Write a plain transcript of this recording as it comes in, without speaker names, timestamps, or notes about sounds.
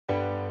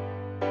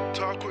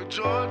Talk with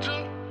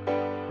Georgia.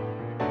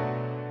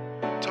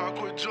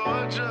 Talk with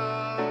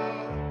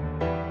Georgia.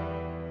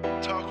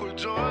 Talk with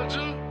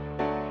Georgia.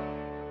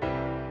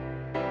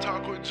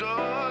 Talk with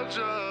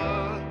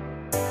Georgia.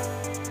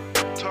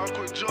 Talk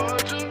with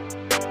Georgia.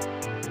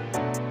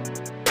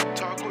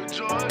 Talk with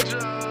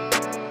Georgia.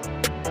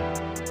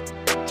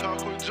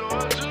 Talk with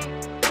Georgia.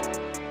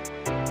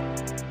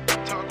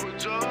 Talk with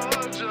Georgia.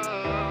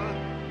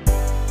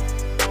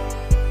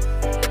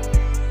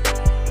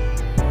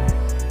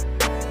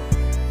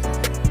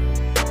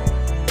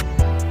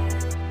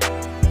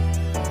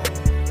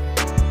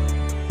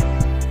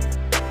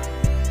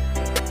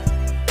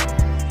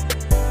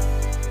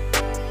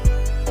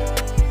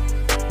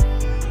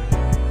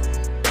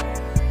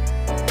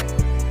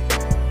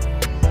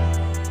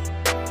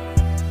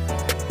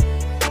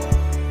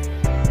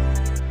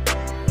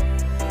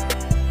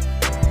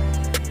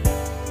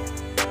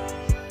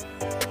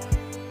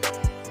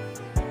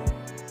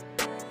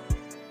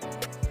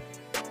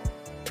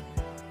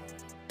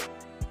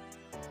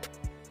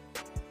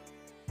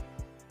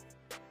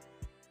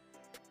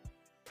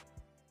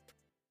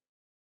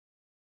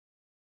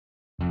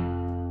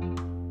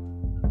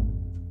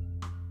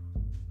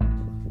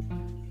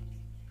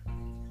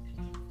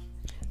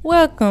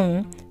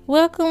 Welcome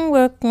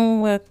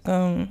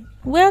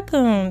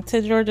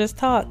to Georgia's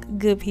Talk,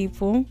 good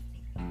people.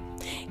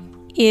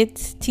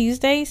 It's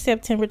Tuesday,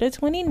 September the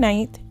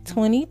 29th,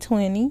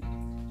 2020.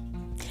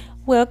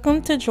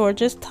 Welcome to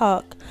Georgia's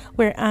Talk,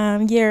 where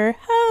I'm your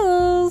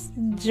host,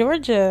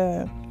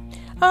 Georgia.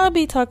 I'll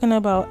be talking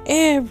about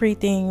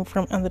everything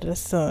from under the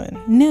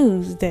sun,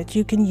 news that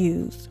you can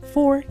use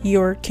for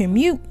your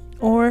commute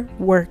or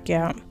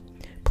workout.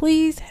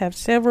 Please have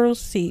several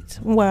seats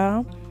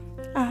while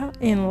I'll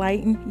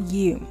enlighten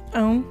you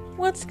on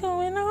what's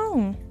going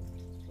on.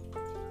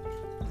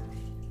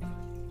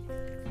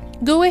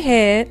 Go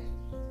ahead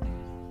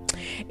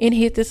and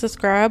hit the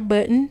subscribe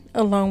button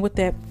along with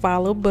that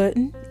follow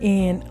button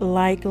and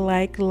like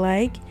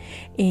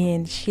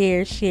and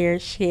share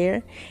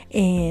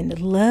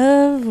and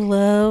love.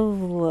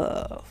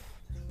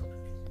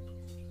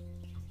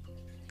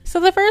 So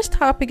the first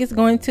topic is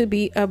going to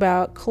be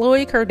about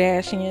Khloe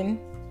Kardashian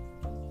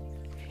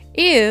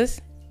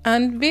is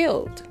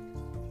unveiled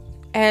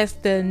as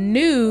the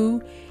new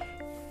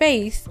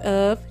face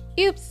of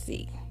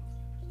Ipsy.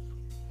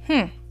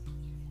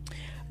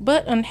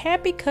 But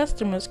unhappy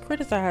customers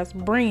criticize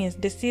brand's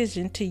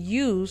decision to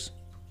use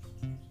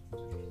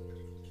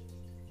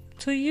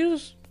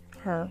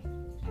her.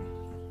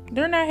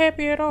 They're not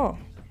happy at all.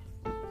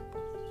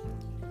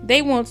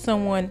 They want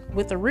someone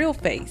with a real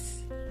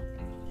face.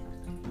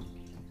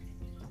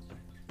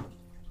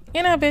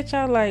 And I bet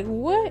y'all like,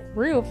 what?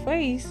 Real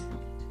face?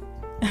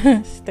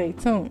 Stay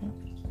tuned.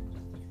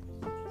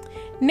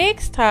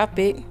 Next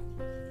topic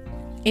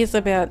is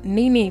about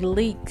Nene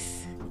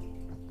Leakes.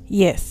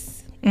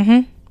 Yes.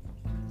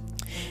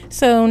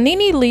 So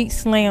Nene Leakes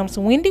slams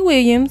Wendy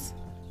Williams,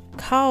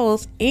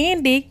 calls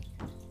Andy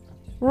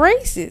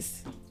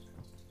racist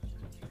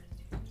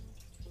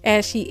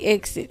as she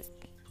exits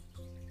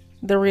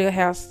the Real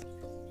Housewives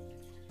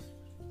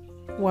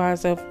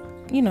of,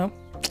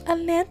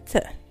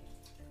 Atlanta.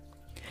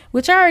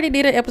 Which I already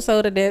did an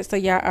episode of that, so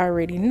y'all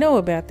already know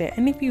about that.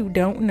 And if you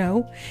don't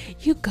know,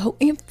 you go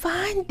and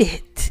find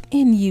it.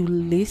 And you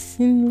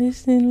listen.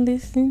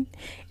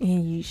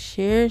 And you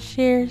share.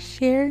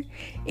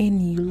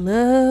 And you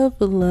love.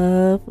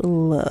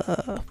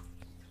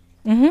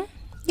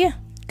 Yeah,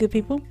 good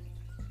people.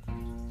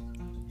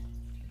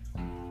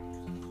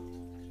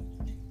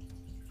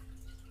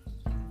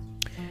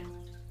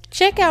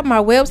 Check out my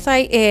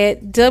website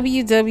at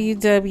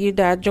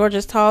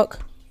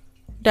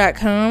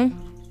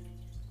www.georgiastalk.com.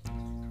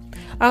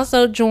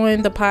 Also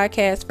join the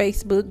podcast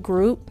Facebook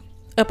group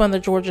up on the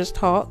Georgia's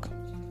Talk.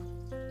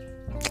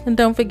 And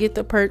don't forget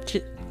to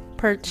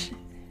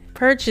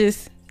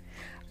purchase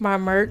my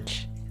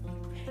merch.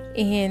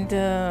 And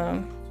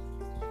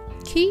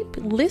keep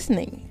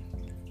listening.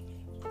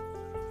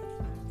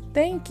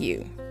 Thank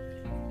you.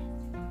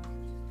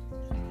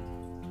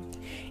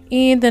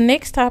 And the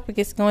next topic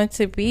is going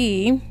to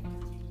be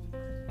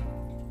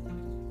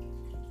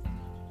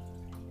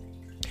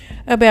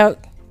about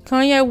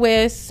Kanye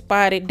West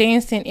spotted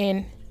dancing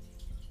in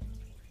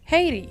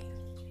Haiti.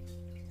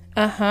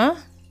 And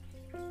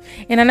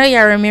I know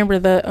y'all remember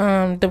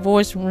the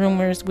divorce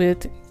rumors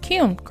with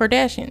Kim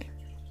Kardashian.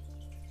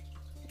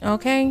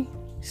 Okay?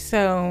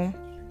 So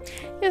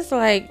it's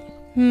like,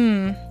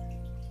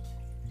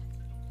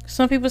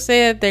 some people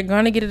said they're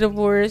gonna get a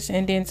divorce,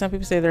 and then some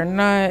people say they're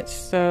not.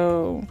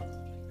 So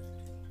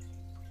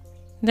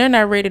they're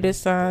not ready to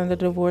sign the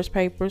divorce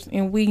papers,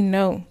 and we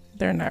know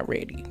they're not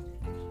ready.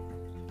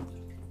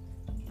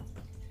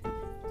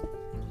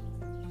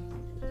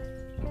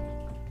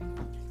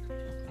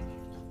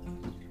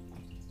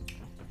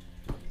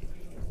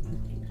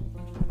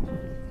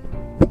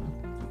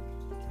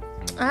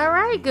 All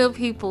right, good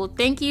people.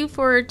 Thank you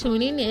for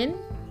tuning in.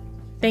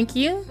 Thank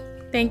you.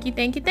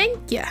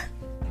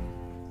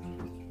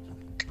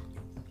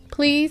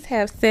 Please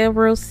have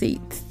several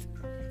seats.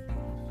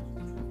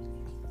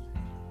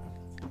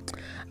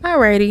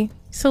 Alrighty,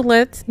 so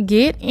let's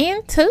get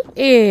into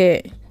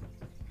it.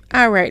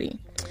 Alrighty,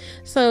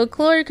 so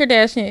Khloe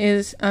Kardashian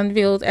is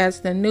unveiled as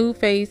the new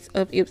face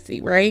of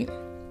Ipsy, right?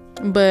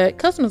 But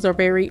customers are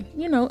very,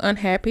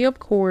 unhappy, of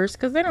course,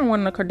 because they don't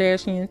want a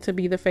Kardashian to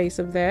be the face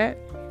of that.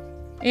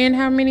 And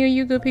how many of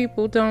you good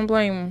people don't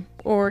blame them,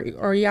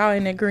 or y'all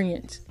in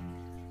agreement?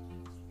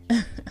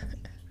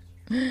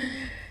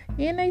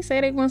 And they say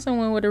they want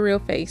someone with a real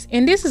face.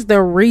 And this is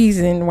the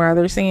reason why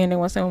they're saying they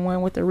want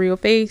someone with a real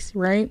face,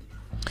 right?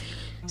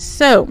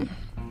 So,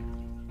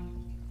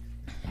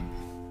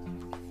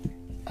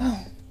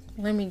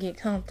 let me get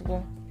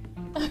comfortable.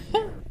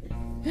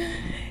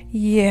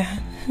 Yeah.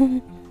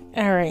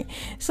 All right.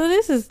 So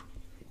this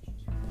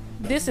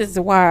is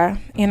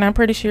why, and I'm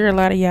pretty sure a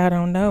lot of y'all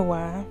don't know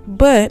why,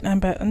 but I'm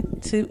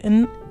about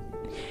to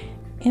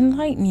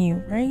enlighten you,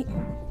 right?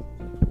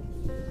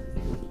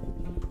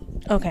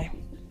 Okay.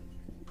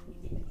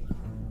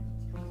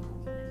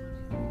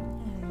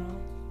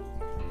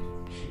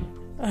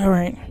 All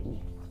right.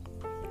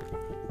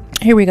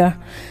 Here we go.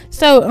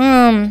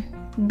 So,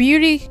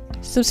 beauty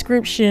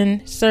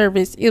subscription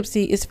service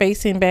Ipsy is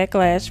facing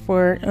backlash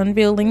for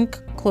unveiling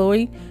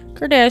Khloe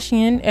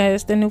Kardashian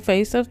as the new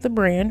face of the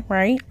brand,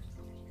 right?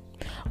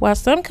 While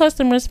some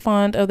customers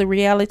fond of the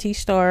reality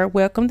star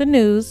welcomed the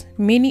news,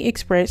 many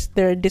expressed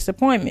their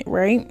disappointment,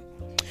 right?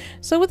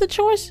 So with the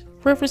choice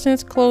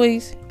represents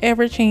Khloe's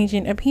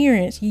ever-changing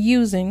appearance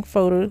using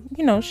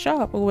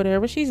Photoshop or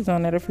whatever. She's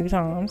done that a few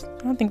times.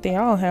 I think they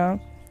all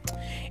have.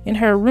 And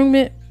her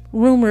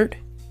rumored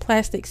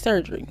plastic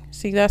surgery.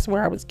 See, that's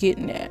where I was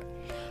getting at.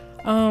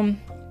 I'm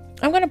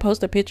gonna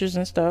post the pictures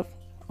and stuff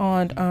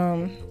on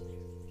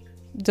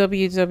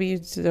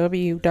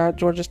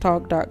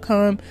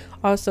www.georgestalk.com.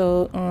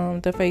 Also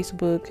the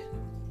Facebook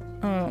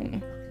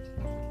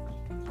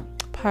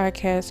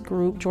podcast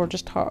group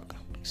Georges Talk.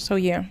 So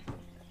yeah.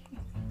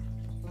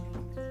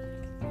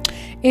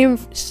 And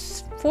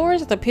for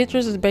the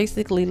pictures, it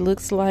basically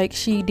looks like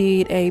she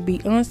did a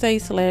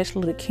Beyonce /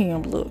 Lil'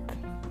 Kim look.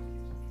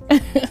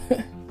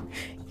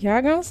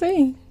 Y'all gonna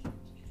see.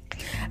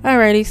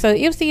 Alrighty, so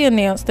Ipsy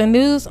announced the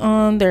news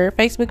on their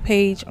Facebook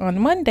page on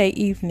Monday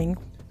evening,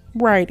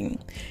 writing,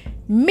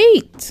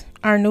 "Meet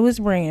our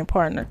newest brand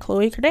partner,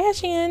 Khloe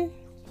Kardashian.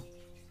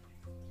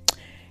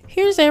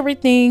 Here's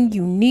everything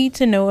you need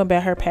to know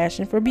about her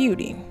passion for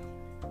beauty."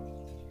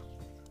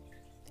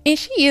 And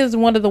she is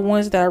one of the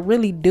ones that I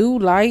really do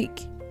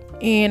like,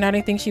 and I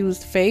didn't think she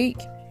was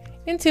fake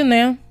until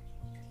now.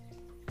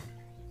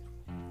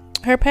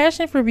 Her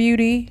passion for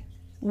beauty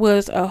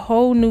was a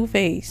whole new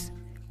face.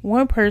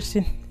 One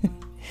person.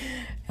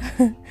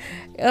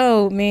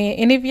 Oh man.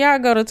 And if y'all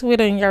go to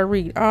Twitter and y'all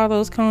read all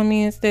those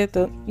comments that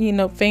the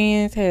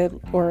fans had,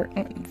 or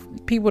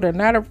people that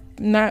are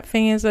not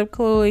fans of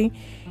Khloe,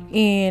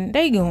 and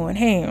they going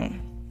ham.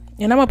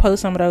 And I'm gonna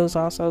post some of those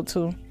also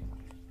too.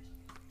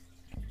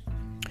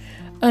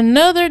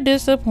 Another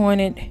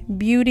disappointed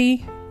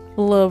beauty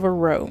lover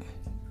wrote,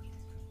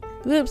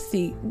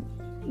 "Ipsy,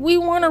 we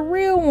want a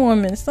real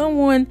woman,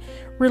 someone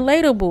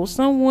relatable,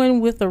 someone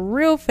with a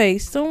real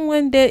face,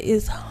 someone that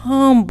is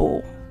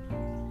humble.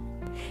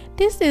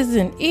 This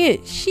isn't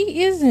it.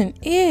 She isn't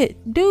it.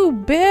 Do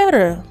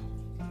better."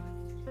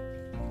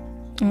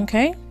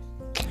 Okay.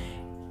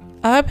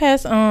 I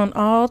pass on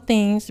all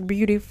things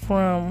beauty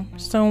from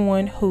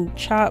someone who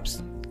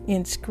chops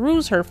and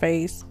screws her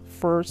face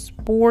for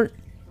sport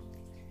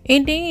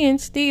and then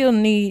still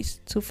needs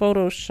to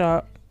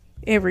Photoshop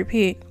every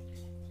pic.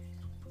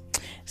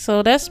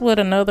 So that's what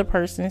another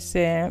person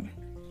said.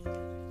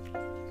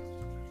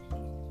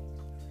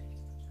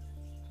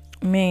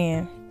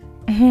 Man.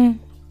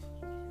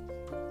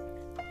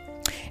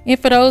 And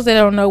for those that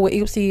don't know what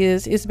Ipsy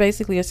is, it's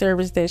basically a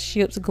service that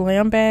ships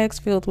glam bags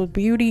filled with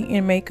beauty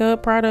and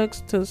makeup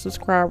products to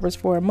subscribers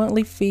for a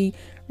monthly fee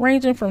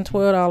ranging from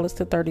 $12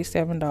 to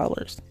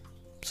 $37.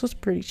 So it's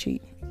pretty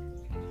cheap.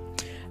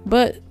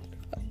 But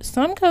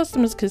some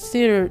customers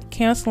considered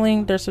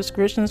canceling their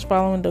subscriptions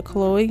following the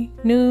Khloe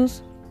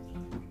news.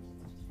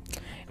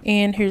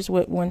 And here's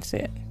what one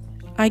said.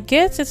 "I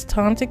guess it's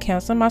time to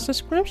cancel my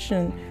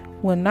subscription.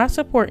 Will not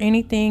support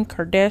anything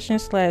Kardashian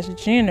 /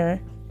 Jenner.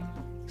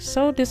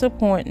 So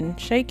disappointing.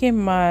 Shaking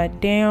my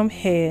damn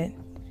head."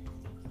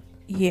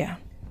 Yeah,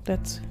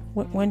 that's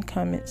what one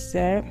comment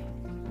said.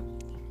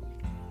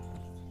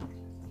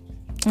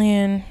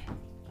 And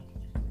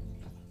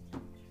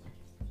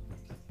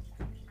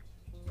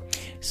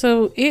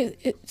so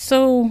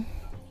so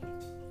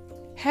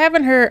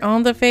having her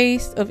on the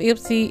face of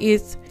Ipsy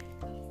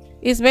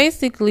is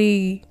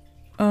basically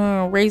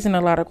raising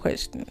a lot of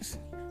questions.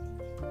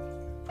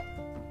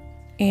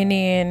 And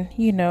then,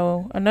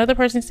 another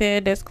person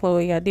said, "That's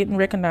Khloe. I didn't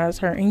recognize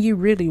her." And you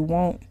really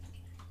won't.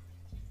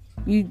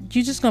 You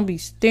just gonna be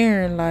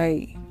staring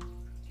like.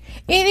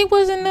 And it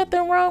wasn't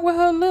nothing wrong with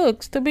her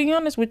looks, to be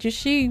honest with you.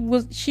 She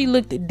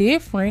looked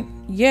different,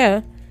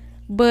 yeah,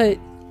 but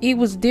it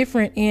was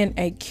different in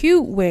a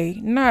cute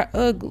way, not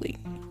ugly.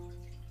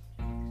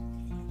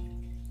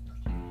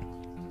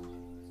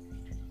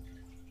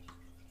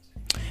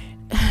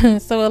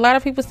 So a lot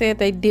of people said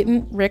they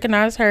didn't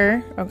recognize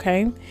her.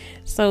 Okay,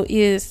 so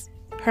is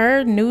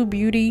her new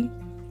beauty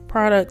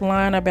product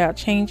line about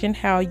changing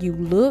how you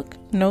look?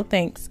 No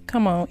thanks.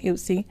 Come on,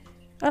 Ipsy.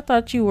 I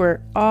thought you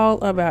were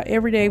all about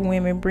everyday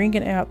women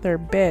bringing out their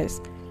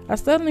best. I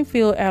suddenly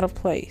feel out of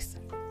place.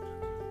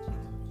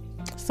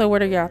 So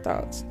what are y'all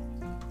thoughts?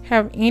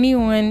 Have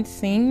anyone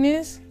seen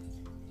this?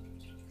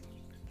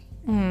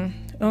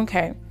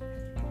 Okay.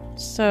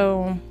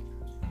 So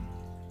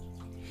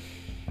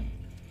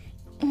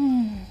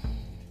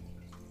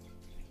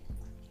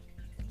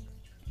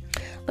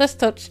let's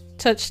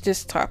touch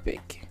this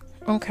topic.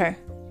 Okay.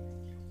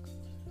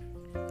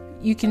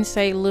 You can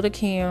say Little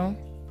Kim,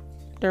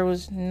 there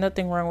was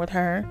nothing wrong with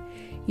her.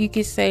 You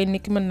can say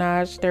Nicki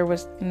Minaj, there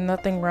was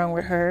nothing wrong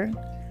with her.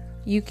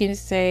 You can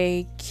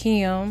say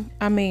K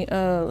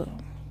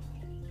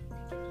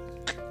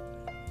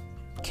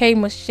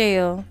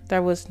Michelle,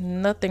 there was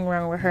nothing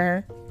wrong with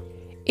her.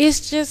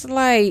 It's just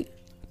like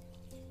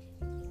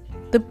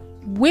the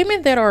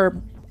women that are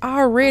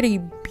already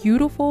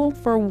beautiful,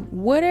 for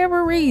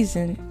whatever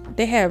reason,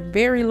 they have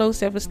very low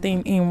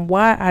self-esteem, and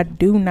why I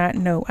do not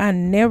know. I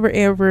never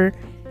ever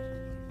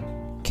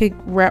could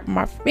wrap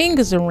my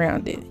fingers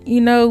around it,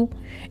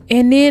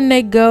 and then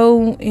they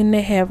go and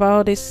they have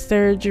all this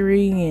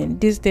surgery and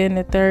this, that, and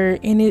the third,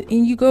 and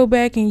you go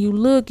back and you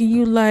look and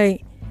you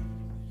like,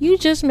 you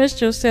just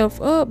messed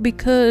yourself up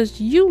because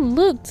you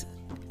looked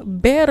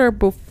better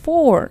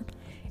before,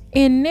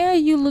 and now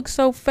you look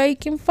so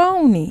fake and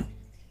phony.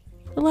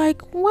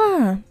 Like,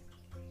 why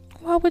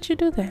would you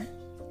do that?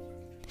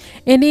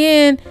 And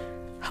then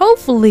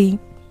hopefully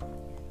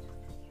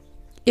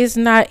it's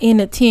not in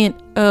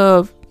intent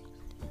of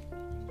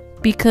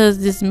because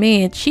this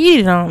man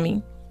cheated on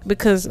me,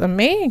 because a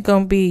man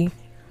gonna be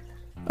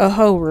a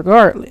hoe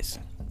regardless.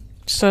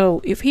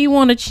 So if he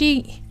want to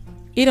cheat,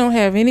 it don't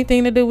have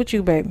anything to do with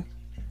you, baby.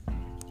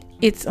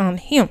 It's on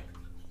him,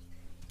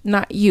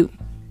 not you.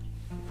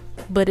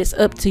 But it's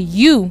up to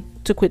you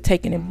to quit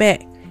taking it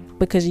back,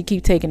 because you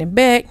keep taking it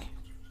back,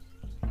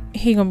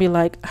 he gonna be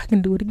like, I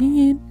can do it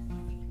again.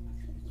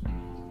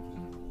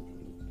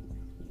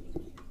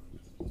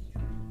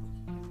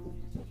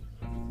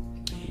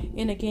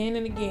 And again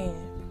and again.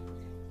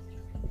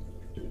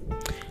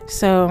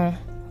 So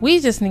we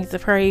just need to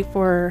pray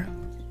for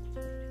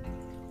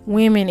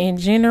women in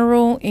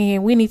general,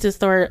 and we need to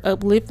start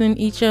uplifting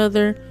each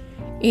other,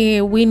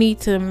 and we need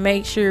to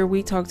make sure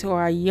we talk to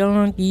our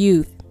young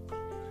youth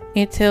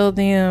and tell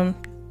them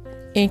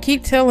and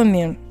keep telling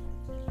them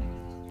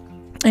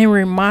and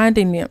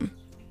reminding them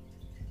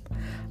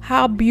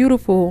how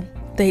beautiful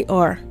they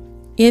are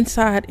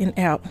inside and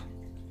out.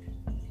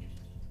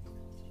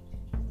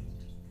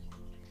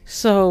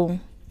 So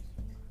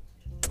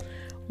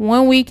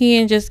one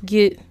weekend, just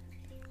get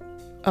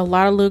a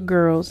lot of little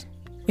girls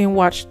and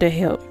watch The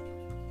Help,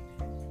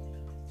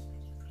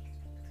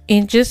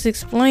 and just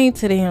explain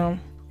to them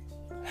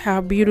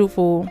how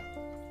beautiful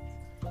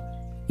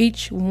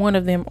each one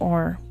of them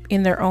are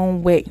in their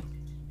own way.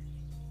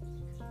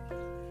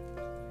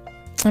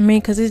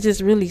 Because it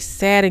just really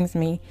saddens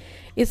me.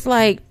 It's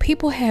like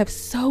people have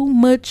so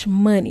much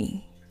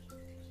money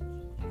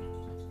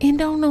and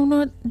don't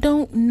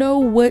know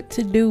what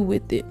to do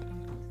with it.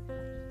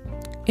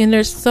 And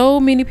there's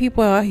so many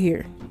people out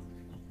here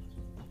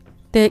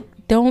that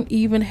don't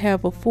even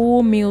have a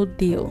full meal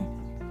deal.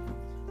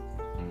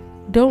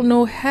 Don't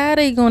know how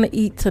they gonna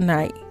eat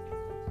tonight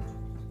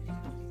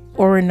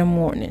or in the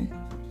morning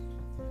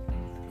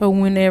or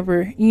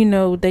whenever,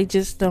 they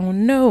just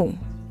don't know.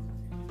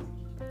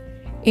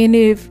 And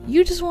if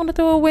you just want to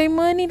throw away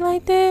money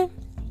like that,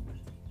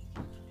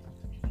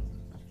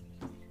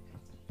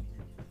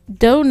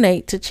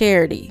 donate to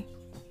charity.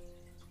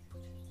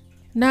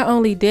 Not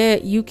only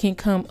that, you can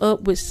come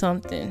up with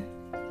something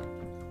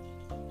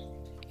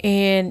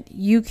and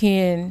you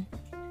can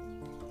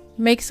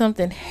make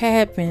something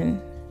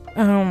happen.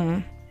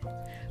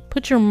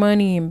 Put your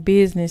money in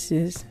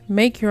businesses,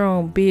 make your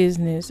own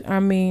business.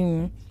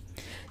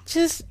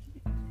 Just,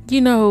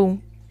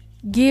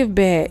 give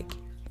back.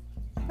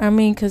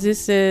 Because it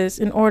says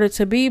in order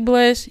to be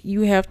blessed,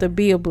 you have to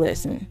be a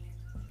blessing.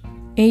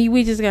 And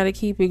we just got to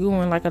keep it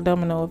going like a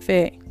domino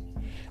effect.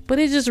 But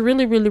it just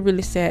really, really,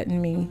 really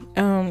saddened me.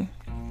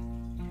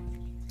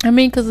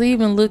 Because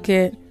even look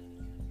at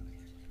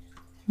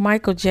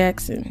Michael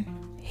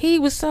Jackson. He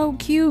was so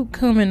cute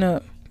coming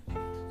up.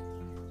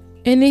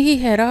 And then he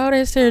had all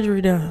that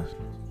surgery done.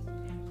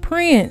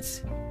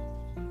 Prince.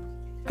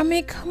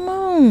 Come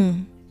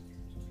on.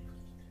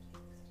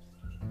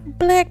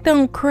 Black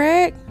don't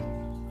crack.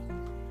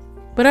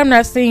 But I'm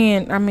not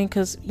saying,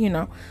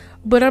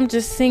 but I'm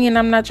just saying,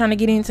 I'm not trying to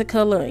get into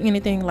color or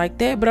anything like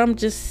that. But I'm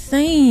just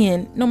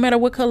saying, no matter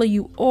what color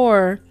you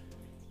are,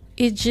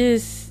 it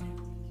just,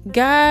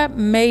 God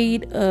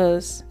made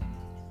us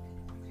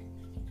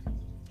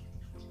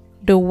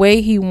the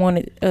way he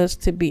wanted us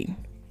to be.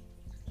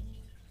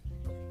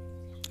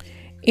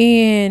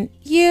 And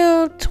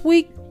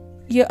tweak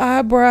your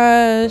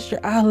eyebrows,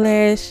 your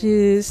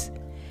eyelashes,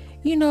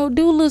 do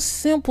little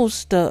simple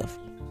stuff.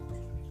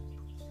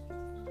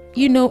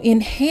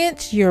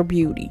 enhance your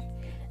beauty,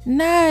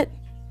 not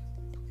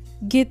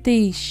get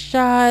these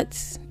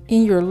shots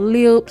in your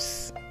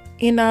lips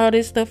and all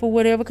this stuff or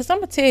whatever. Because I'm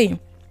going to tell you,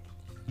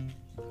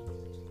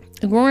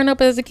 growing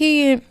up as a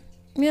kid,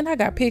 man, I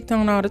got picked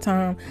on all the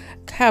time.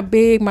 How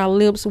big my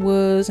lips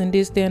was and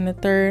this, that, and the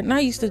third. And I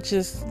used to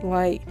just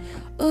like,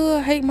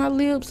 I hate my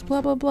lips,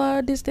 blah, blah,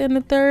 blah, this, that, and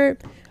the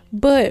third.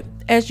 But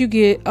as you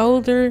get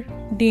older,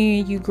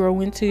 then you grow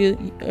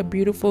into a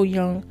beautiful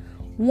young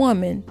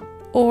woman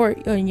or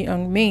a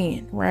young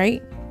man,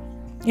 right?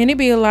 And it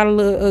be a lot of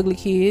little ugly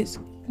kids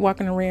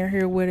walking around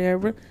here,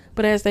 whatever.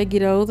 But as they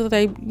get older,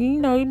 they,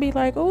 you be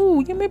like, oh,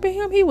 you remember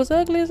him? He was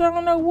ugly as I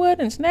don't know what,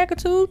 and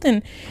snacker-toothed,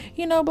 and,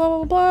 blah,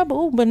 blah,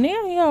 blah. But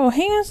now,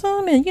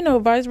 handsome,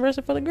 and, vice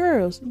versa for the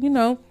girls,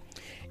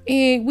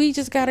 And we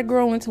just got to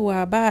grow into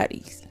our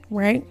bodies,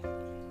 right?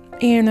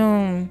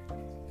 And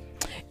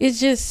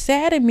it's just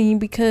sad to me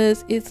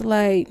because it's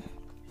like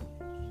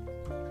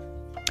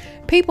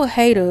people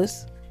hate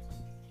us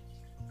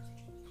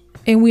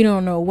and we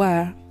don't know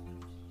why.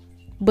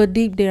 But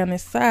deep down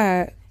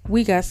inside,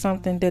 we got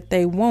something that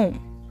they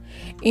want.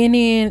 And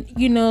then,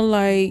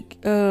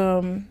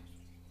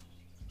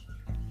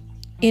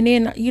 and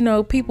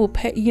then, people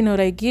pay,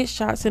 they get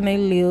shots in their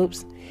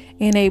lips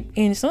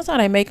and sometimes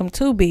they make them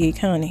too big,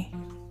 honey.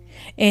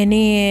 And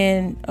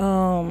then,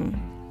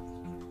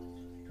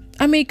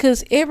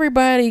 because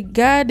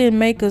God didn't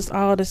make us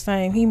all the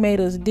same. He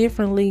made us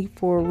differently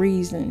for a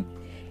reason.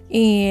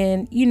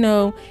 And,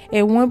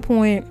 at one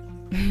point,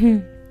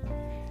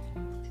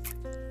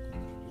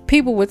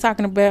 people were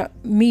talking about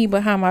me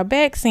behind my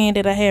back, saying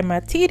that I had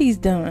my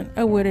titties done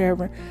or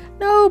whatever.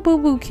 No,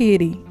 boo-boo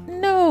kitty.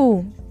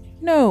 No,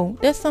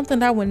 that's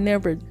something I would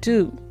never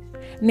do.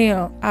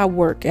 Now, I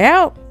work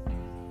out.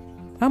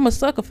 I'm a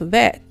sucker for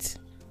that.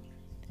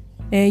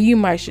 And you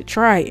might should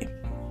try it.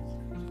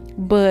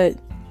 But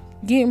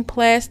getting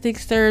plastic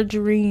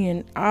surgery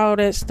and all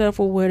that stuff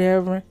or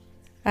whatever,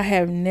 I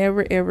have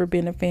never ever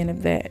been a fan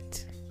of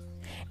that.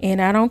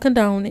 And I don't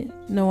condone it.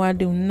 No, I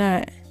do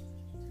not.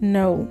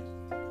 No.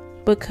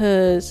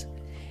 Because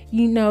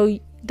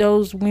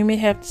some women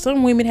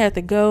have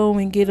to go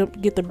and get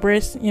the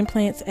breast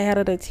implants out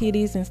of their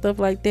titties and stuff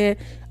like that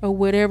or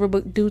whatever,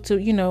 but due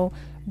to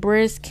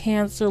breast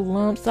cancer,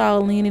 lumps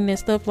all in and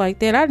stuff like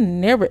that, I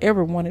never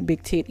ever wanted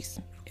big titties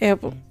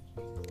ever.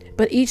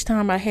 But each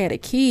time I had a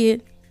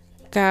kid,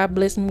 God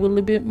blessed me with a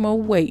little bit more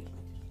weight.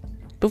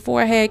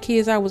 Before I had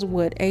kids, I was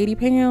 80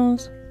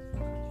 pounds,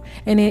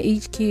 and then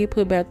each kid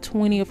put about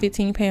 20 or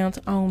 15 pounds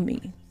on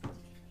me.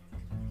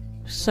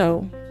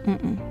 So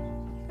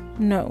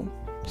no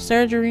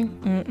surgery,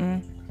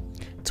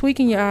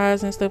 tweaking your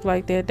eyes and stuff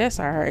like that, that's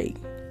all right.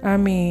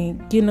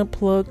 Getting a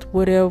plucked,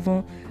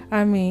 whatever,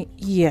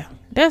 yeah,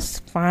 that's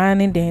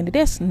fine and dandy.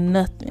 That's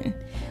nothing.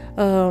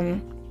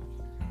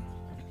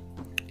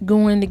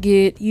 Going to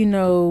get,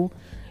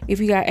 if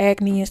you got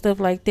acne and stuff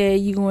like that,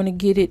 you're going to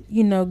get it,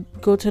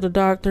 go to the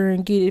doctor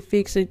and get it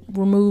fixed,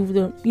 remove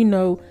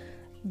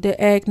the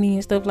acne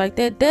and stuff like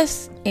that.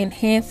 That's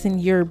enhancing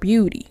your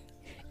beauty,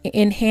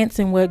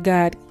 enhancing what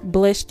God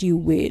blessed you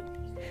with.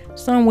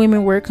 Some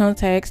women wear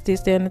contacts,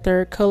 this, that, and the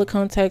third, color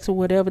contacts or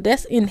whatever.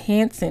 That's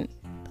enhancing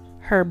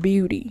her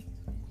beauty.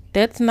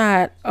 That's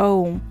not,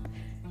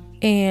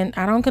 and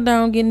I don't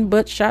condone getting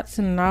butt shots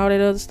and all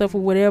that other stuff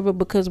or whatever,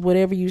 because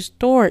whatever you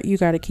store, you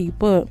got to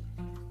keep up.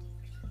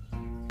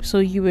 So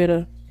you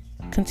better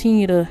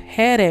continue to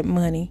have that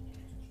money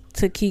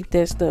to keep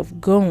that stuff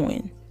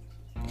going.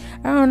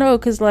 I don't know,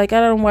 because I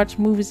don't watch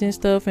movies and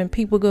stuff, and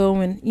people go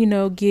and,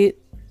 get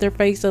their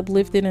face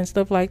uplifted and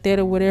stuff like that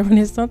or whatever, and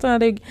then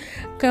sometimes they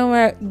come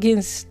out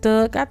getting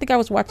stuck. I think I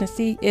was watching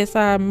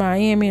CSI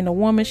Miami, and a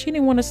woman, she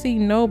didn't want to see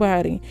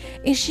nobody,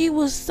 and she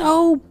was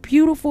so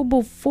beautiful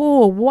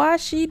before. Why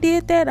she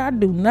did that, I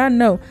do not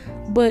know,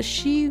 but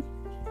she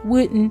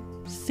wouldn't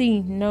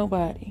see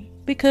nobody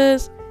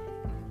because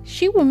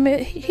he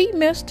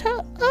messed her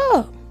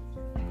up.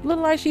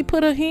 Looked like she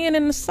put her hand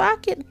in the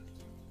socket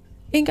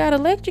and got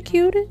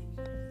electrocuted.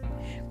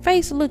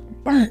 Face looked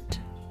burnt.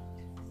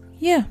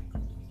 Yeah,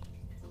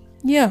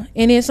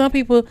 and then some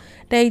people,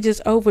 they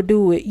just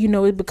overdo it.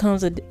 It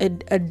becomes a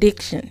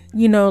addiction.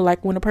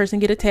 Like when a person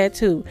get a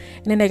tattoo,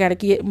 and then they got to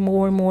get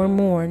more and more and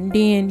more. And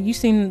then you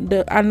seen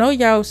I know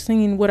y'all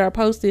seen what I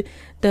posted,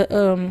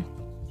 the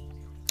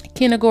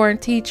kindergarten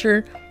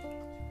teacher.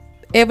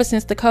 Ever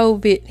since the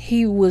COVID,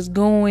 he was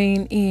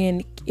going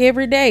in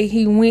every day.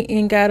 He went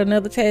and got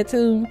another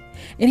tattoo,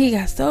 and he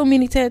got so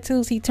many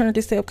tattoos. He turned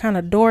himself kind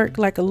of dark,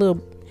 like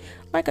an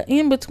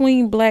in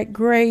between black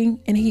gray,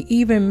 and he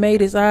even made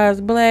his eyes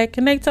black.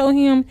 And they told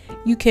him,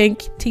 you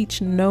can't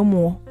teach no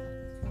more.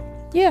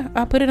 Yeah,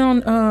 I put it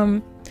on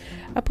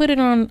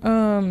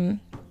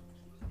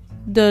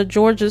the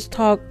Georgia's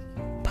Talk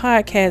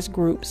podcast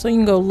group, so you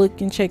can go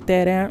look and check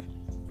that out.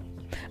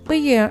 But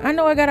yeah, I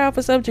know I got off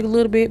the subject a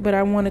little bit, but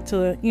I wanted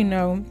to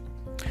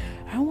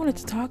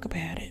talk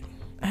about it.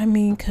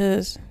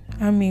 Because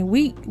I mean,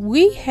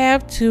 we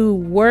have to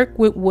work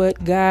with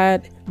what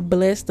God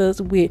blessed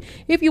us with.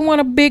 If you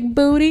want a big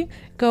booty,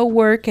 go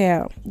work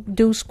out.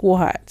 Do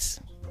squats.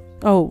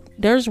 Oh,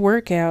 there's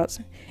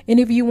workouts. And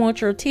if you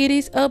want your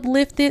titties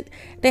uplifted,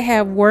 they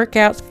have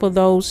workouts for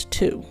those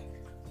too.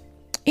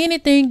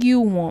 Anything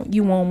you want.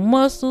 You want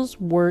muscles,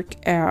 work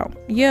out.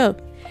 Yeah,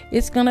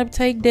 it's going to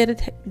take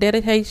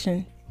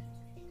dedication.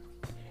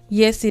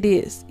 Yes, it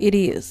is. It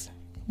is.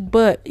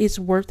 But it's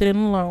worth it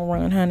in the long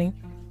run, honey.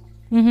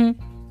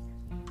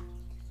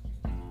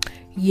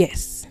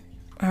 Yes.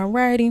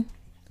 Alrighty.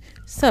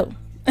 So,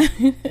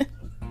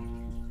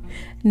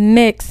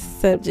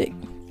 next subject.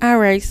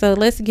 Alright, so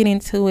let's get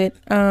into it.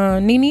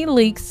 Nene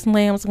Leakes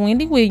slams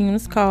Wendy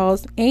Williams,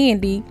 calls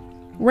Andy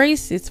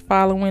racist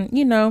following,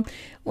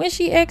 when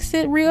she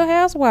exit Real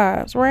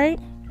Housewives, right?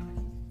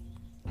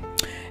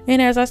 And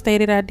as I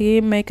stated, I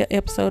did make an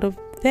episode of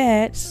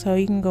that, so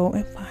you can go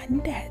and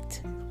find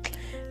that.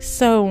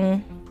 So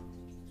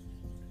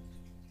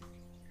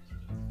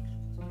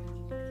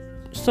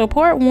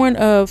part one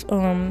of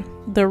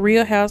the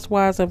Real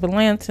Housewives of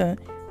Atlanta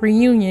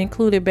reunion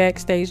included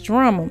backstage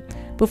drama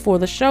before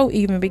the show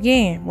even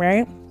began,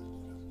 right?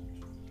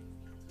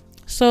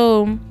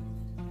 So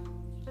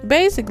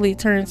basically,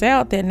 turns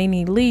out that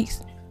Nene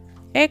Leakes'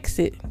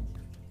 exit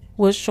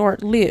was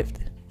short-lived.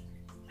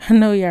 I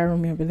know y'all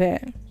remember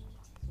that.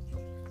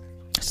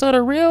 So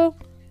the Real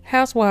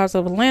Housewives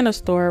of Atlanta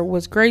star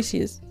was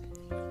gracious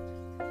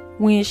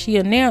when she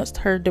announced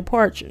her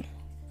departure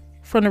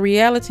from the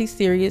reality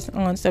series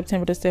on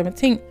September the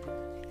 17th.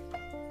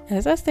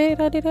 As I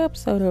said, I did an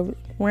episode of it,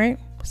 right?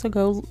 So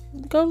go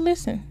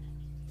listen.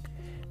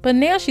 But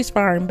now she's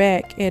firing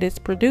back at its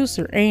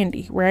producer,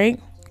 Andy,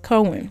 right?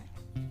 Cohen,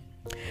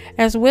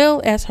 as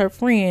well as her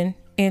friend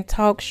and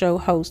talk show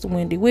host,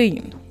 Wendy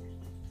Williams.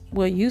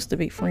 Well, used to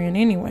be friend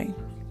anyway.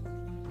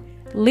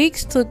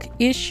 Leakes took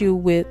issue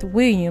with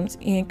Williams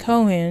and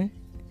Cohen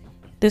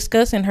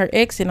discussing her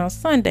exit on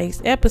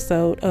Sunday's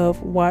episode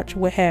of Watch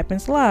What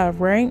Happens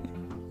Live, right?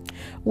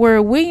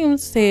 Where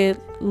Williams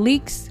said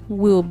Leakes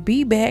will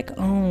be back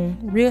on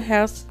Real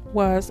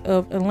Housewives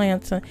of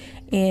Atlanta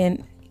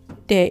and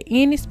that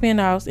any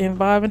spinoffs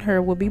involving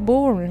her will be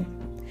boring.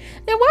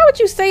 Now, why would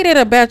you say that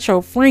about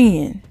your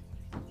friend?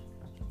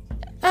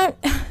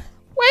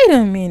 Wait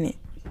a minute.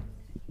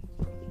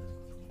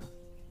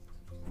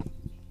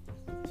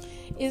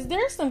 Is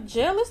there some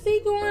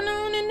jealousy going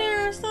on in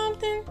there or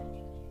something?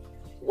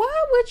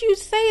 Why would you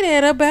say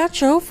that about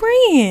your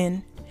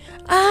friend?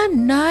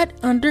 I'm not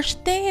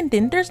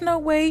understanding. There's no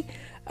way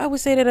I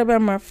would say that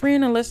about my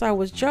friend unless I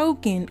was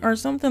joking or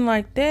something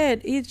like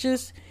that. It's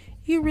just,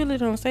 you really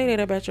don't say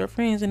that about your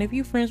friends. And if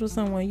you're friends with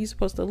someone, you're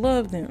supposed to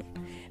love them.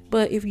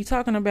 But if you're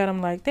talking about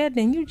them like that,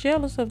 then you're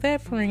jealous of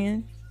that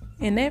friend.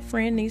 And that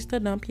friend needs to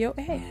dump your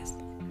ass.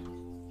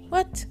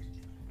 What?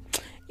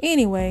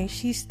 Anyway,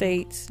 she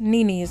states,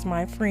 Nene is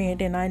my friend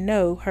and I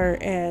know her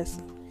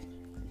as...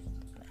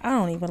 I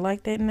don't even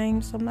like that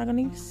name, so I'm not going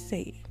to even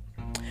say it.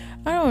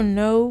 I don't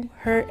know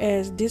her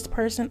as this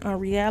person on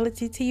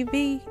reality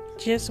TV,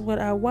 just what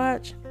I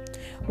watch.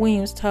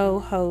 Williams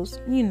told host,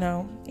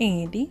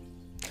 Andy,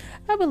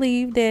 I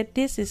believe that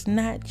this is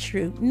not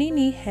true.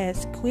 Nene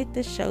has quit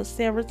the show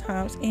several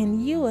times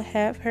and you will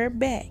have her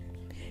back.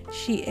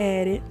 She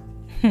added,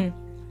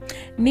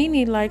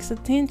 Nene likes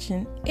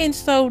attention, and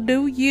so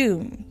do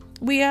you.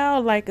 We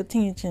all like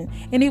attention,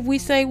 and if we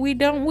say we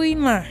don't, we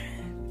lie.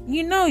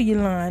 You know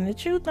you're lying. The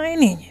truth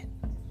ain't in you.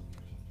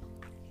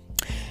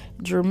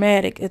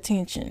 Dramatic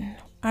attention.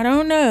 I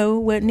don't know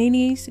what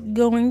Nene's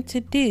going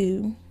to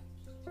be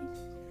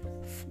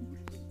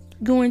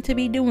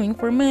doing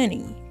for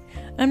money.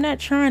 I'm not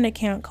trying to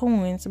count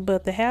coins,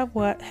 but the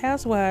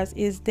Housewives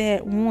is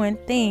that one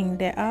thing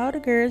that all the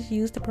girls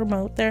use to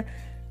promote their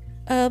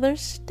other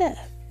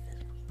stuff.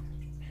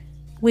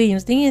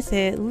 Williams then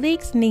said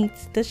Leakes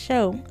needs the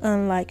show,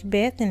 unlike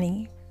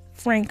Bethany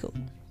Frankel,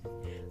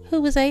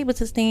 who was able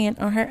to stand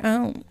on her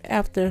own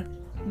after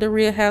the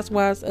Real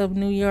Housewives of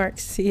New York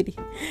City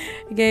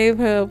gave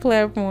her a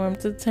platform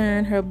to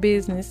turn her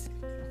business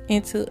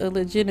into a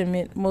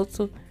legitimate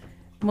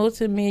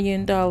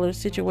multi-million-dollar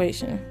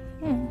situation.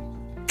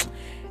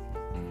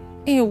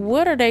 And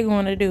what are they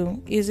going to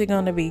do? Is it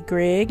going to be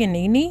Greg and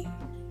Nene?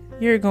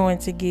 You're going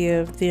to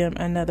give them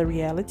another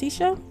reality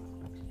show?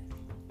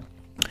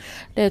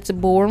 That's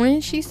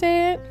boring, she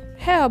said.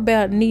 How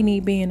about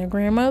Nene being a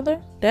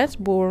grandmother? That's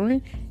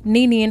boring.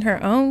 Nene and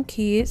her own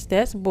kids.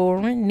 That's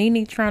boring.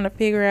 Nene trying to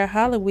figure out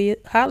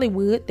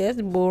Hollywood.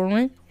 That's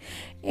boring.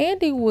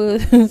 Andy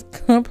was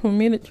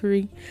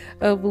complimentary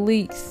of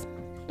Leakes.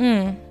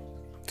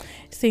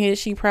 Saying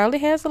she probably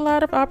has a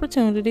lot of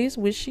opportunities,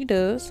 which she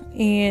does,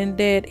 and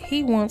that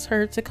he wants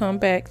her to come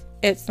back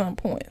at some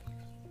point.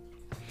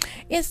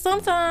 And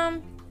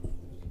sometimes,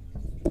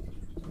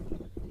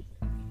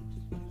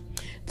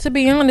 to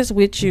be honest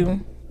with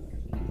you,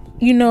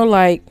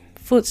 like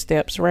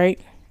footsteps, right?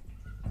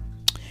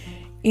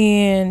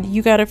 And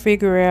you got to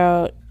figure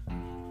out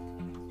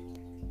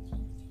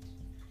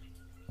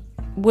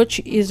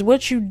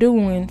what you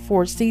doing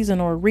for a season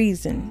or a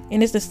reason.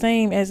 And it's the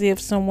same as if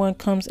someone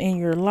comes in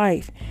your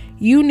life.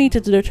 You need to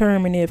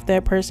determine if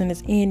that person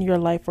is in your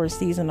life for a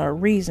season or a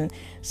reason.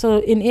 So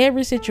in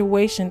every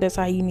situation, that's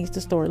how you need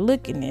to start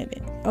looking at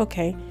it.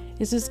 Okay,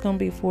 is this gonna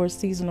be for a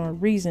season or a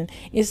reason?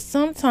 It's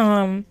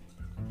sometimes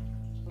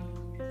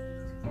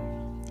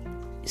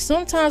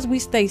we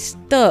stay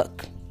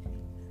stuck,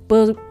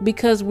 but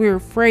because we're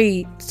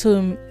afraid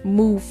to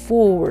move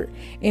forward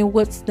and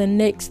what's the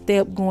next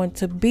step going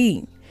to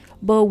be.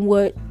 But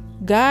what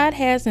God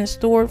has in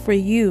store for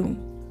you,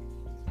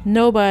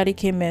 nobody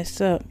can mess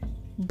up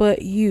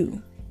but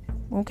you.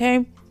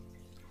 Okay?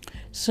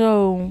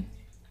 So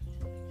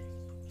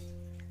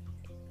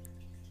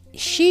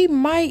she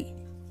might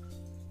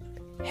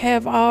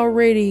have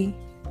already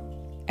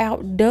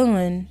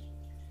outdone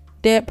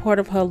that part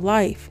of her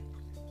life.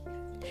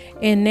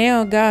 And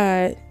now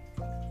God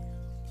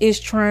is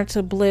trying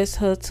to bless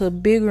her to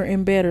bigger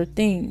and better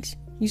things.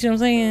 You see what I'm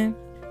saying?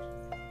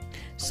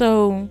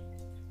 So,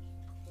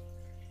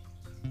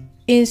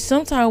 and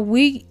sometimes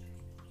we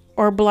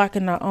are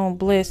blocking our own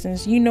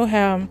blessings. You know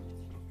how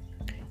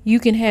you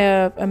can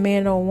have a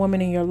man or a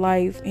woman in your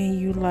life and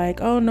you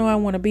like, oh no, I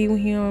want to be with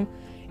him,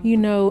 you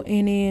know,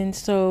 and then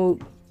so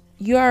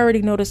you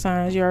already know the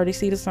signs, you already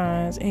see the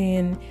signs,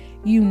 and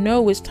you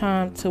know it's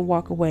time to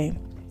walk away.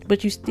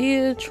 But you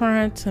still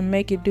trying to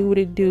make it do what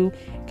it do.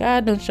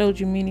 God done showed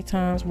you many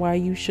times why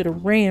you should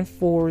have ran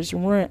for his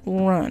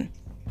run,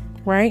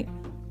 right?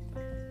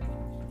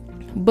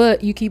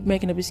 But you keep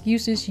making up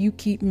excuses. You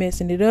keep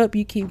messing it up.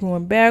 You keep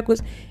going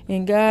backwards.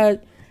 And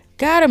God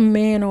got a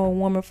man or a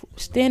woman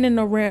standing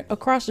around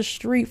across the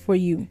street for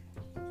you,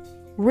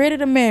 ready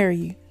to marry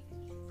you,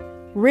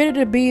 ready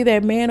to be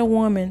that man or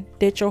woman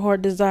that your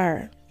heart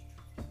desires.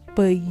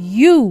 But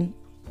you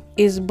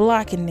is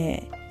blocking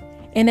that.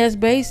 And that's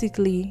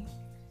basically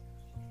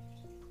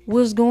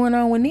what's going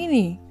on with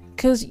Nene.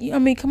 Because, I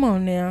mean, come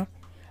on now.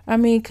 I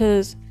mean,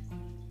 because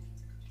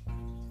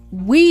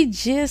we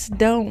just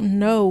don't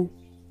know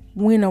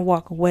when to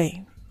walk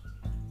away.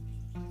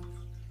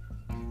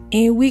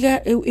 And we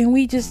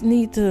just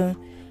need to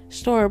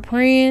start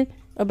praying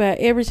about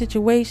every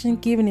situation,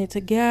 giving it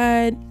to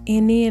God,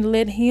 and then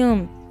let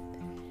him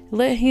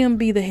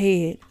be the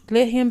head.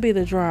 Let him be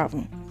the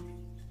driver.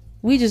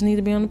 We just need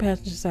to be on the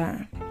passenger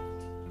side.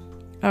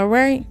 All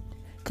right?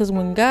 Because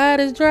when God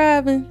is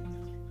driving,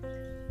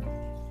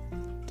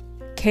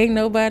 can't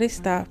nobody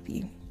stop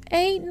you.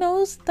 Ain't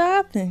no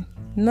stopping.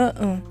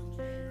 Nuh-uh.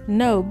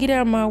 No, get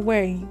out of my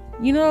way.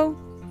 You know?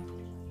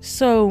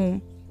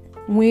 So,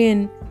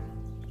 when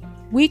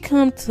we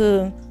come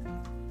to,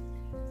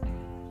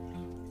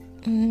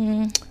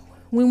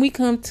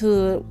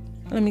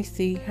 let me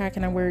see, how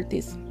can I word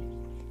this?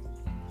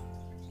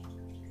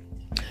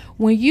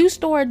 When you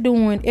start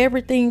doing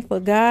everything for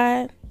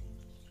God,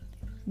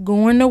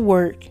 going to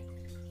work,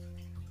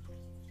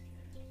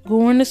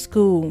 going to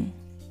school,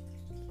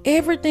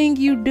 everything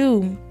you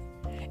do,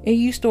 and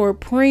you start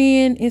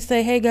praying and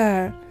say, hey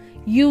God,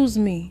 use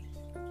me,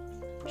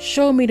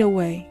 show me the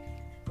way,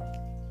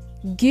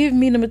 give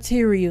me the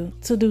material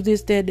to do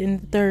this, that,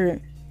 and the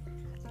third.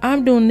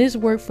 I'm doing this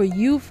work for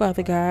you,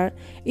 Father God,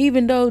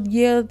 even though,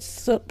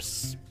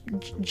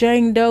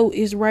 Jane Doe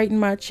is writing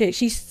my check,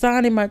 she's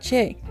signing my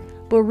check,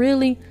 but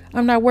really,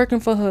 I'm not working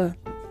for her.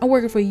 I'm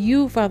working for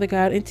you, Father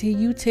God, until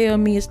you tell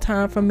me it's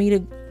time for me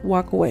to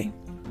walk away.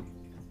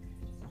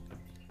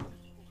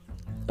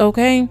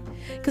 Okay?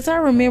 Because I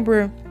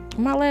remember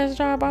my last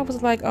job, I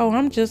was like, oh,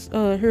 I'm just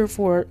here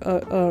for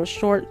a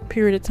short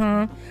period of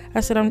time.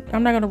 I said, I'm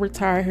not going to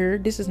retire here.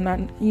 This is not,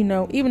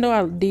 even though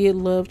I did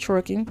love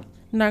trucking,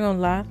 I'm not going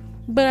to lie.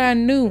 But I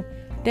knew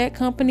that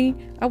company,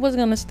 I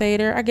wasn't going to stay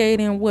there. I gave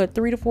them,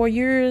 3 to 4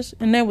 years,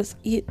 and that was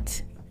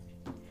it.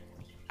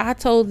 I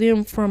told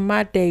them from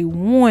my day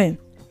one,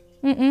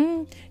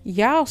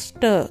 y'all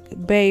stuck,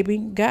 baby.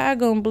 God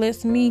gonna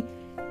bless me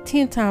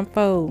 10 times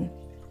fold.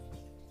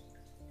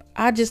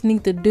 I just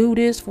need to do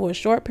this for a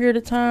short period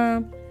of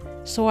time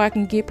so I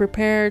can get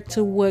prepared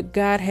to what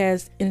God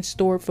has in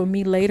store for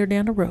me later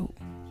down the road.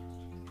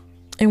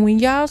 And when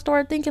y'all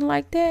start thinking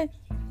like that,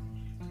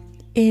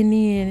 and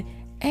then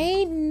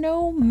ain't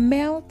no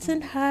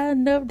mountain high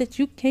enough that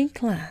you can't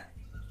climb.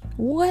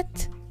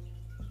 What?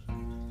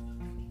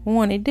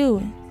 Want to do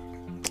it?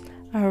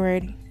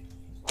 Alrighty.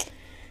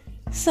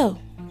 So,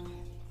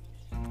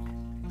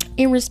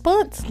 in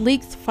response,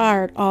 Leaks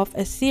fired off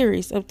a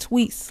series of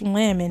tweets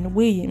slamming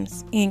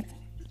Williams and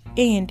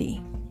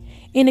Andy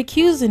and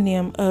accusing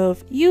them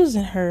of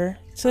using her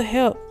to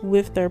help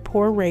with their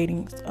poor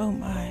ratings. Oh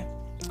my.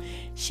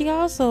 She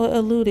also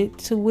alluded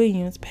to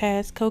Williams'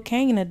 past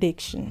cocaine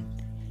addiction.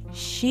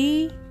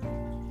 She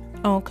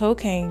on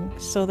cocaine,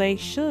 so they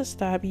should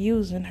stop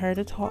using her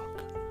to talk.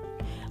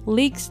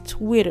 Leaks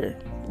Twitter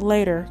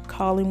later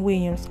calling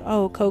Williams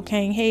old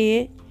cocaine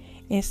head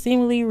and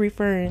seemingly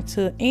referring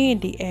to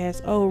Andy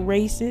as old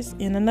racist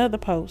in another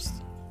post.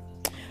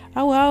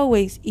 I will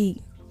always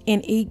eat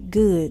and eat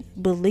good,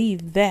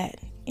 believe that,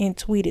 and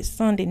tweeted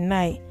Sunday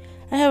night,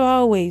 I have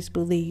always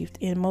believed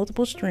in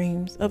multiple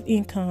streams of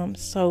income,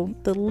 so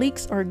the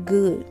leaks are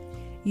good.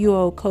 You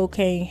old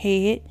cocaine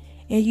head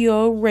and you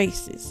old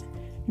racist.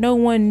 No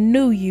one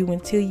knew you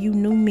until you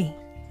knew me.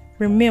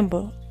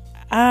 Remember,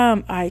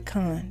 I'm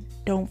Icon.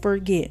 Don't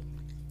forget.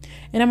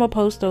 And I'm going to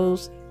post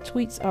those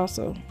tweets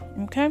also.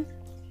 Okay?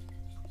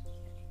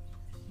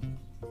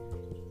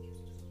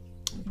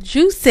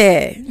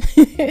 Juicy.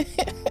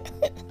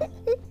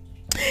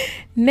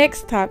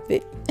 Next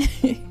topic.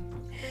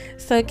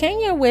 So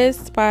Kanye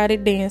West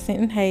spotted dancing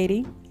in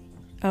Haiti.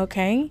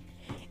 Okay.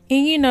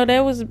 And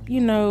that was,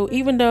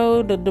 even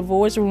though the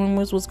divorce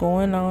rumors was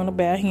going on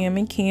about him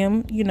and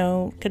Kim,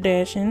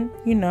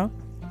 Kardashian,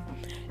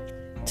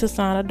 to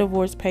sign a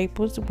divorce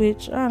papers,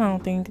 which I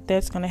don't think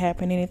that's going to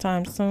happen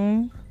anytime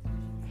soon.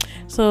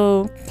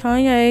 So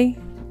Kanye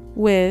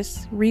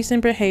West's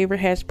recent behavior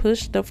has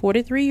pushed the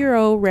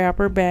 43-year-old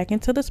rapper back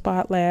into the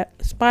spotlight.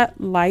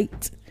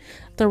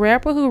 The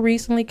rapper, who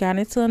recently got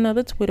into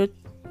another Twitter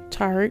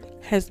tirade,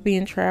 has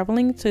been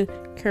traveling to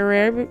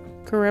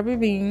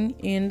Caribbean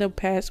in the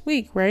past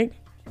week, right?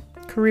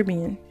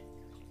 Caribbean.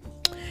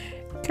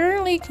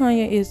 Currently,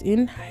 Kanye is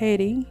in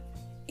Haiti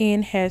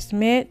and has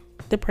met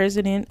the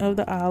president of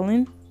the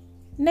island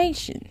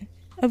nation.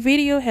 A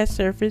video has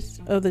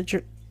surfaced of the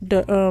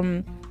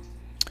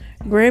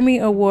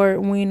Grammy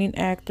Award-winning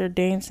actor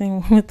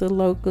dancing with the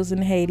locals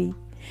in Haiti,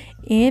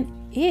 and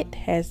it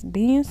has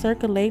been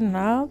circulating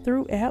all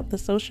throughout the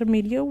social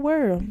media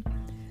world.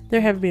 There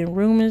have been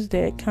rumors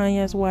that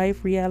Kanye's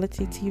wife,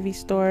 reality TV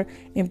star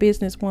and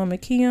businesswoman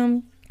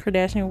Kim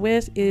Kardashian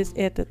West, is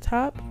at the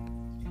top.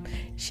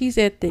 She's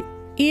at the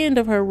end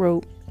of her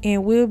rope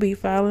and will be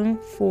filing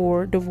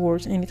for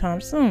divorce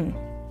anytime soon.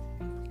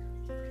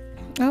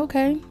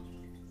 Okay.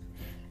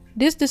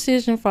 This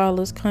decision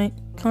follows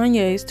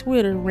Kanye's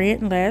Twitter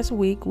rant last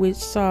week, which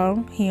saw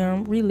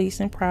him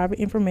releasing private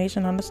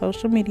information on the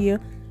social media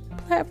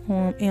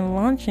platform and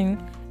launching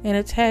an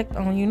attack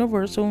on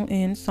Universal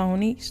and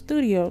Sony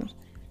Studios.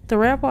 The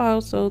rapper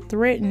also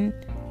threatened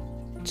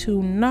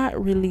to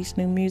not release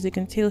new music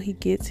until he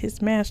gets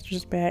his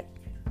masters back.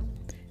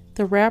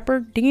 The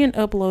rapper then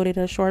uploaded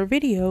a short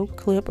video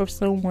clip of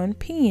someone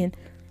peeing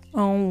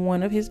on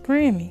one of his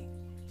Grammy.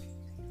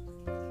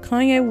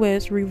 Kanye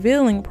West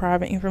revealing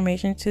private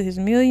information to his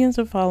millions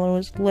of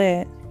followers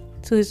led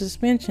to his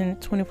suspension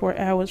 24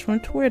 hours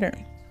from Twitter.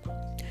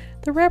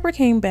 The rapper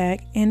came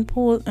back and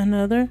pulled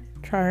another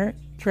chart,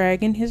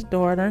 dragging his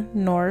daughter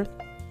north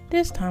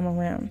this time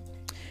around.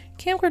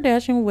 Kim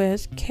Kardashian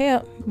West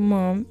kept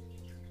mum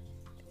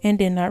and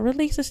did not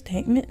release a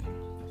statement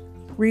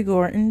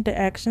regarding the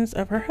actions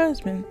of her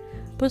husband,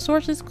 but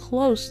sources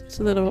close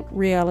to the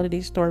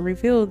reality star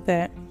revealed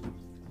that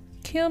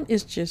Kim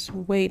is just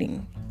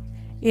waiting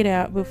it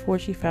out before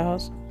she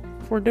files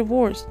for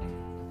divorce.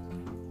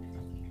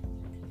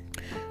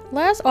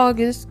 Last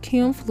August,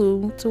 Kim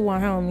flew to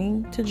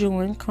Wyoming to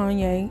join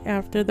Kanye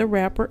after the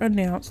rapper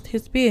announced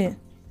his bid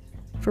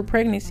for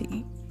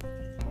pregnancy,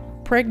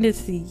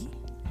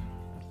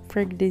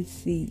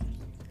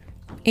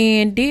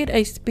 and did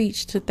a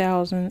speech to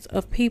thousands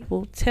of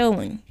people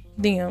telling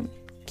them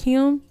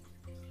Kim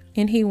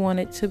and he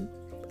wanted to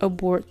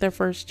abort their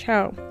first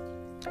child.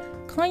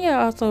 Kanye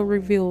also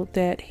revealed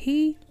that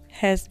he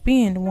has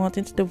been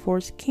wanting to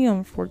divorce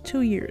Kim for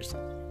 2 years.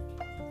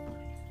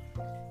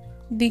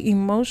 The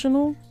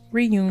emotional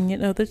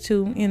reunion of the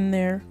two in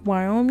their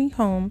Wyoming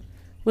home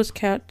was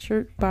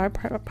captured by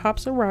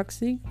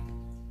paparazzi.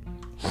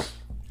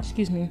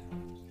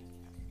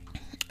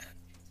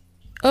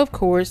 Of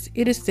course,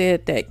 it is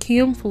said that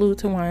Kim flew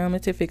to Wyoming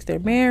to fix their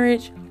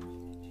marriage.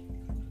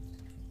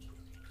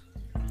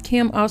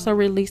 Kim also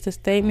released a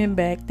statement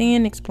back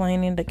then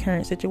explaining the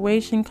current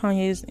situation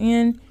Kanye is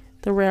in.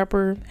 The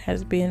rapper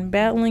has been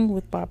battling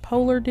with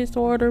bipolar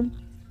disorder,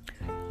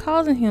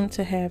 causing him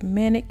to have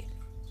manic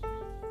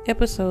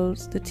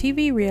episodes. The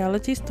TV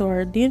reality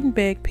star then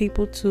begged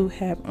people to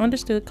have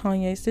understood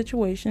Kanye's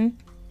situation.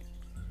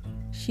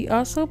 She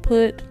also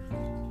put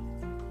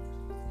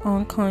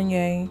on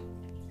Kanye,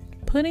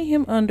 putting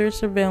him under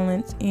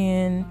surveillance,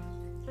 and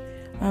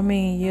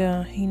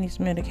he needs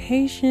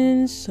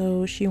medications,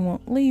 so she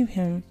won't leave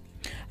him.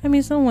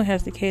 Someone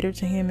has to cater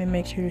to him and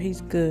make sure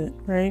he's good,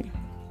 right?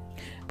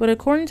 But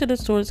according to the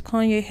source,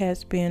 Kanye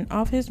has been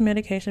off his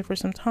medication for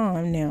some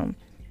time now,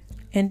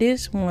 and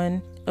this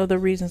one of the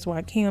reasons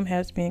why Kim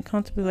has been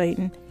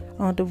contemplating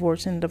on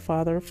divorcing the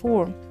father of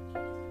four.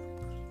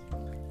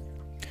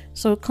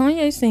 So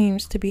Kanye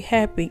seems to be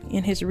happy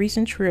in his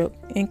recent trip,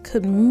 and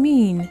could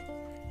mean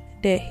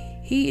that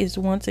he is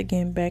once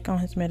again back on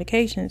his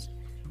medications.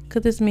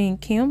 Could this mean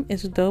Kim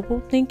is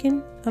double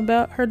thinking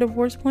about her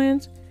divorce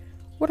plans?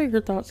 What are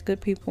your thoughts,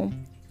 good people?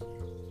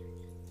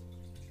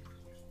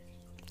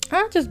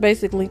 I just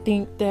basically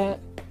think that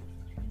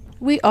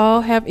we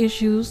all have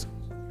issues,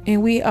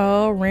 and we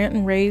all rant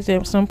and rage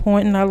at some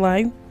point in our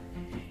life.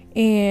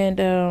 And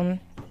a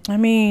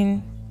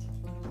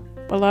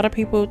lot of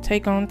people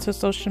take on to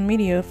social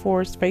media,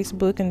 for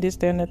Facebook and this,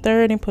 that, and the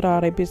third, and put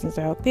all their business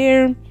out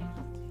there.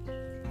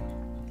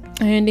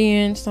 and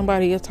then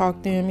somebody will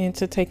talk them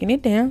into taking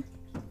it down.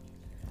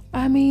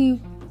 I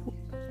mean,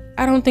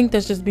 I don't think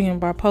that's just being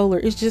bipolar.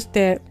 It's just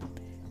that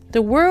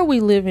the world we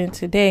live in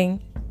today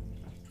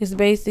is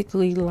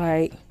basically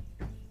like,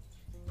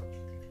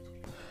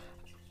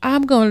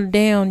 I'm going to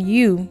down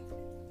you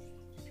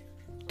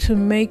to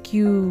make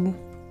you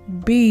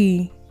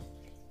be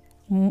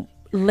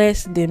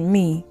less than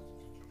me.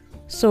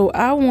 So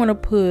I want to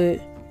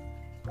put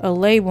a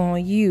label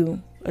on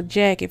you, a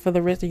jacket for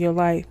the rest of your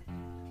life.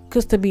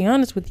 Because to be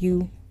honest with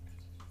you,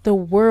 the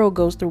world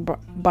goes through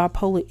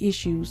bipolar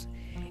issues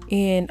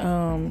and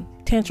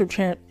temper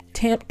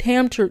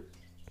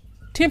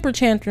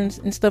tantrums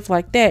and stuff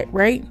like that,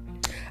 right?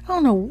 I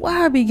don't know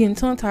why I be getting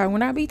tongue-tied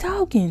when I be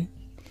talking.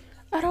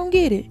 I don't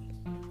get it.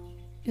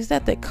 Is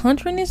that the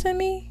countryness in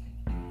me?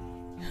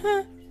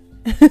 Huh?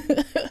 I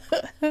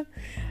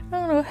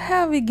don't know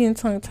how I be getting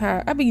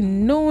tongue-tied. I be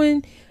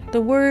knowing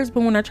the words,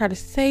 but when I try to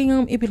say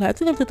them, it be like,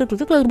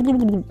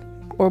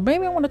 or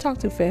maybe I want to talk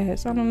too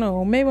fast. I don't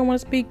know. Maybe I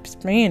want to speak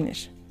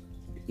Spanish,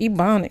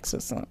 Ebonics or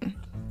something.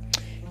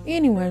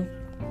 Anyway,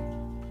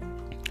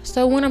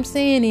 so what I'm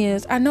saying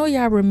is, I know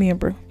y'all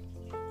remember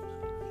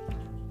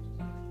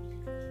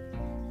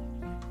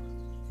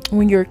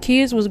when your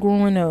kids was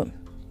growing up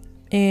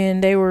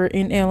and they were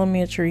in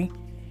elementary,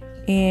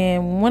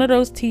 and one of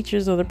those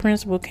teachers or the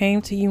principal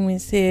came to you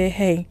and said,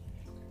 hey,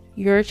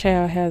 your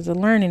child has a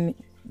learning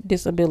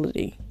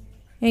disability.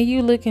 And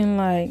you looking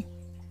like,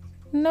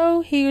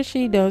 no, he or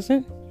she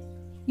doesn't.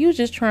 You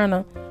just trying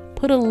to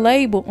put a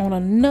label on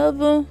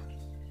another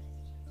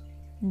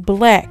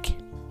black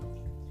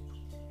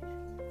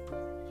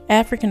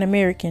African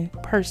American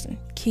person,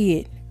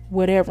 kid,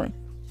 whatever.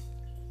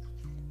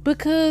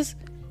 Because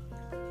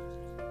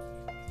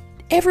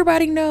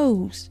everybody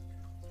knows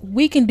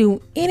we can do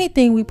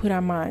anything we put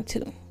our mind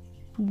to.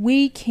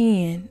 We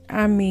can.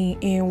 I mean,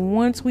 and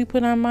once we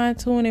put our mind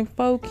to it and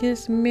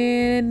focus,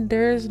 man,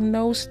 there's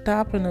no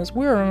stopping us.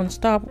 We're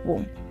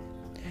unstoppable.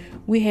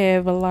 We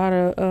have a lot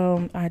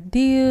of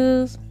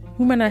ideas.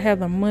 We might not have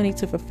the money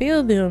to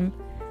fulfill them,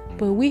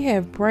 but we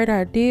have bright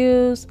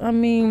ideas. I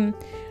mean,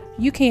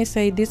 you can't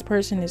say this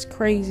person is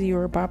crazy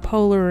or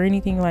bipolar or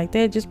anything like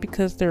that just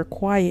because they're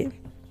quiet.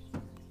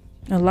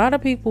 A lot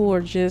of people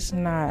are just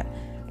not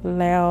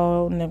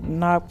loud and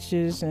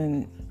obnoxious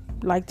and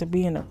like to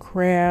be in a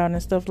crowd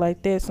and stuff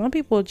like that. Some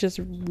people are just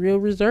real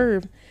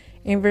reserved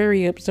and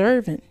very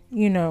observant,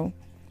 you know.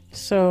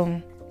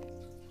 So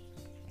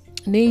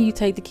then you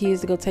take the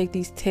kids to go take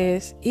these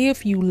tests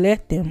if you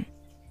let them.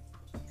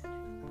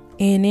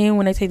 And then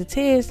when they take the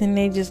test and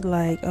they just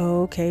like,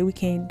 oh, okay, we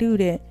can't do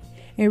that.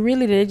 And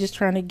really they're just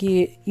trying to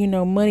get, you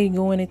know, money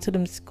going into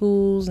them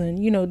schools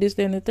and, you know, this,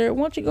 that, and the third.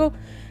 Why don't you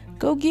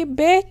go get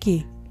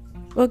Becky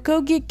or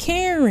go get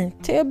Karen?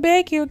 Tell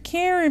Becky or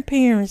Karen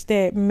parents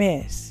that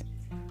mess.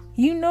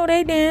 You know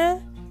they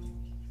down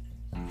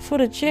for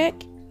the check.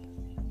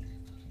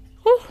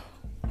 Whew.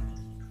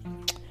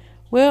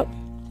 Well,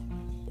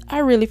 I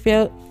really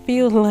feel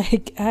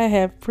like I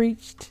have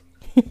preached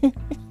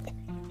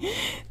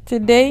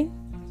today,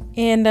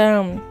 and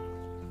I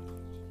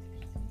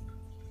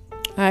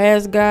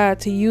ask God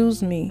to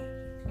use me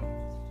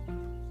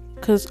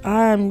because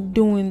I'm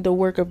doing the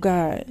work of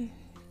God,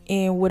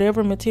 and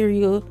whatever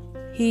material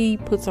He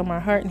puts on my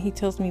heart and He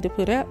tells me to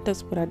put out,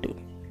 that's what I do.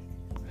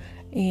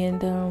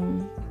 And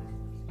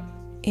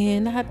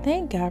I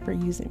thank God for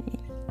using me.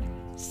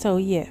 So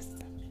yes,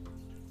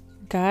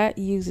 God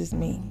uses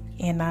me,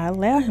 and I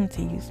allow Him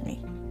to use me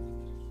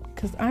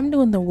because I'm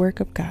doing the work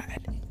of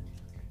God.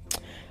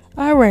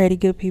 Alrighty,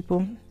 good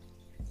people.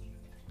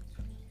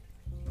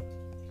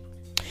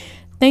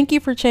 Thank you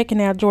for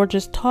checking out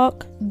Georgia's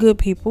Talk, good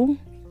people.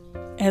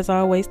 As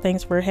always,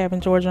 thanks for having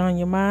Georgia on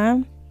your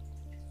mind.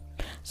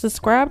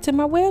 Subscribe to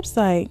my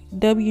website,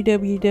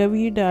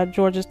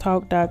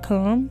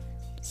 www.georgiastalk.com.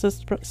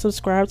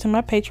 Subscribe to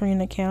my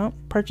Patreon account,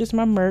 purchase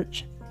my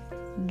merch,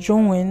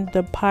 join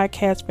the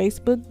podcast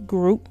Facebook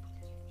group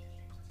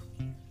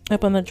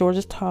up on the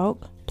Georgia's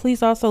Talk.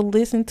 Please also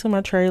listen to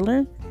my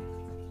trailer.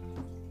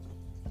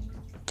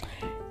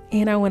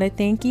 And I want to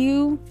thank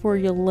you for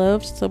your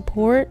love,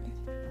 support.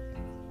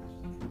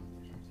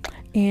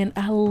 And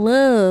I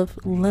love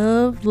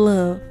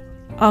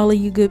all of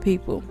you good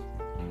people.